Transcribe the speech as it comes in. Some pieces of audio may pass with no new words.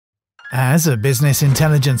As a business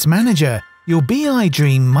intelligence manager, your BI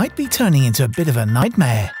dream might be turning into a bit of a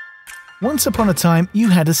nightmare. Once upon a time, you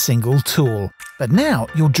had a single tool, but now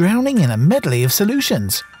you're drowning in a medley of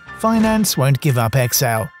solutions. Finance won't give up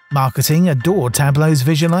Excel, marketing adore Tableau's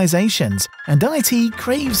visualisations, and IT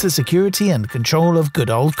craves the security and control of good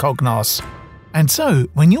old Cognos. And so,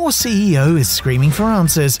 when your CEO is screaming for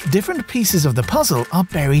answers, different pieces of the puzzle are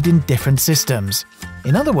buried in different systems.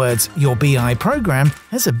 In other words, your BI program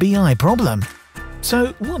has a BI problem.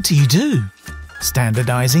 So what do?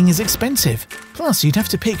 Standardizing is expensive, plus you'd have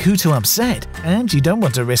to pick who to upset, and you don't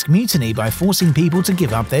want to risk mutiny by forcing people to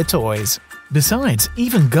give up their toys. Besides,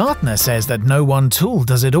 even Gartner says that no one tool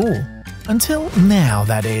does it all. Until now,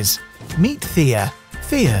 that is. Meet Theia.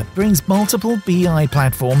 Theia brings multiple BI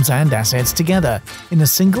platforms and assets together in a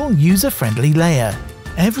single user-friendly layer.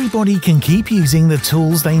 Everybody can keep using the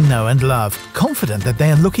tools they know and love, confident that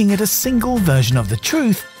they are looking at a single version of the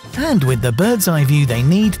truth and with the bird's-eye view they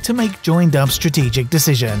need to make joined-up strategic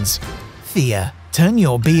decisions. Theia, turn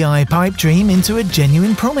your BI pipe dream into a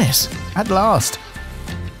genuine promise. At last!